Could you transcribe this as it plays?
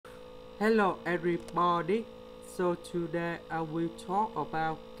Hello everybody. So today I will talk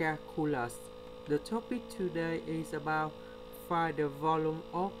about calculus. The topic today is about find the volume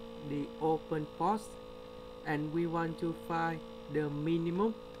of the open ports and we want to find the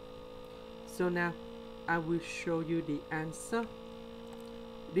minimum. So now I will show you the answer.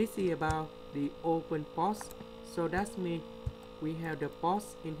 This is about the open ports. So that means we have the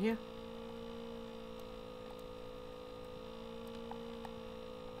ports in here.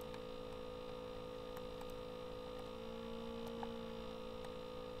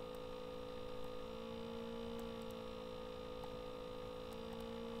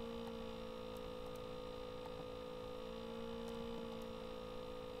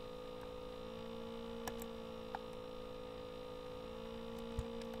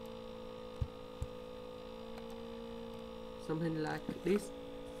 Something like this.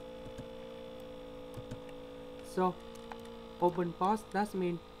 So open ports, that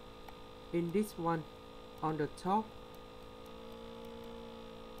means in this one on the top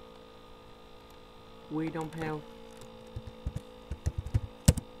we don't have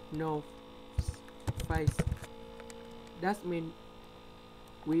no face. That means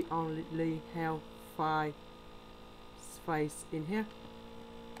we only have 5 space in here,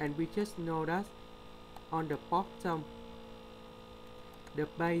 and we just know that on the bottom the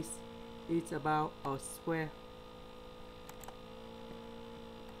base is about a square.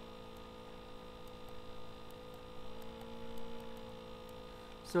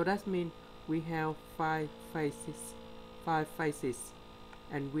 So that means we have 5 faces,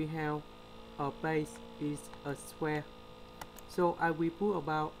 and we have a base is a square. So I will put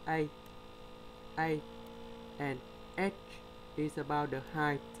about A, and H is about the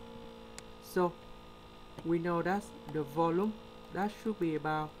height. So we know that the volume that should be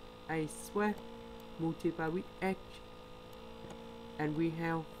about A square multiplied with H, and we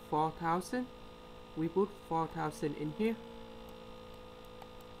have 4,000. We put 4,000 in here.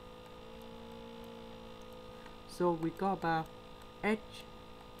 So we got about H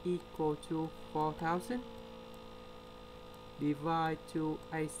equal to 4,000 divided to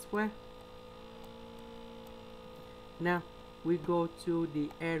A square. Now we go to the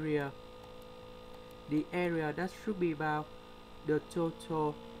area. The area that should be about the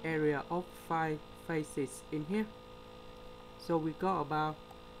total area of 5 faces in here. So we got about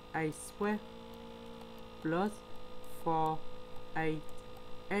A square plus 4 8H.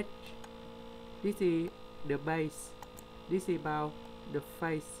 This is the base. This is about the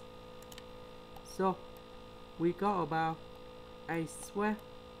face. So we got about A square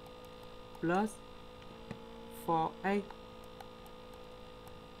plus 4A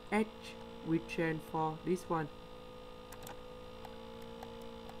H. We change for this one.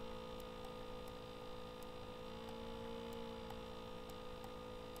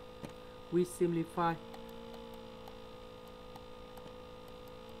 We simplify.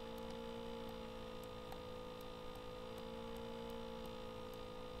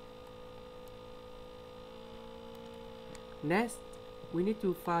 Next, we need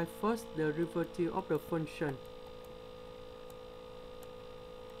to find first the derivative of the function.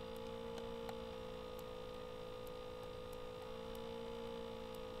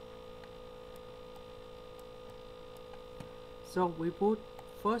 So we put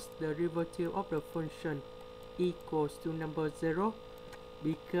first the derivative of the function equals to number 0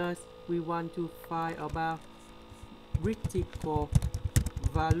 because we want to find about critical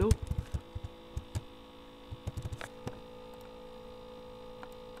value.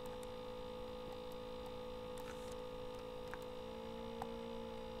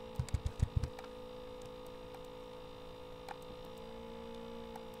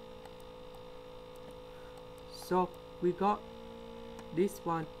 So we got this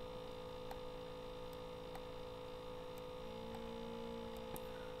one.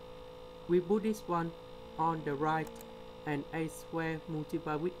 We put this one on the right, and A square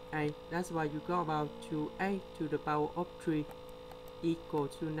multiplied with A. That's why you got about 2A to the power of 3 equal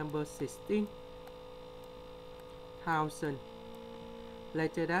to number 16,000.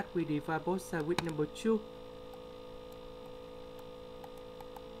 Later that we divide both sides with number 2.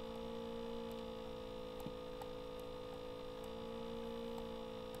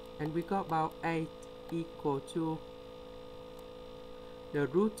 And we got about 8 equal to the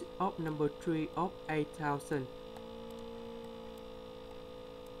root of number 3 of 8,000.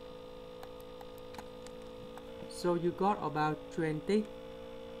 So you got about 20.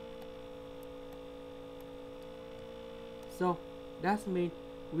 So that means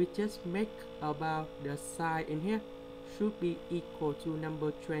we just make about the side in here should be equal to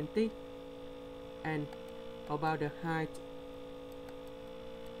number 20, and about the height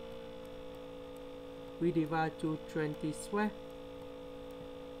we divide to 20 square.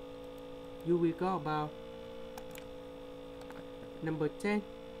 You will go about number 10.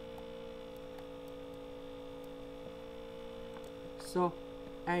 So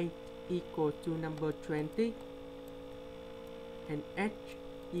 8 equal to number 20 and h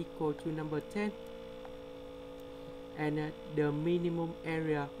equal to number 10, and the minimum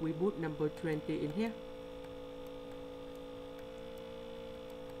area we put number 20 in here.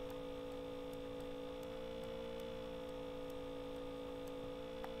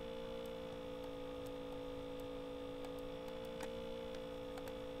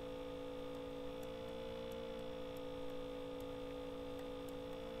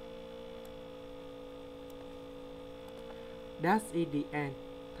 That's it, the end.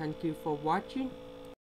 Thank you for watching.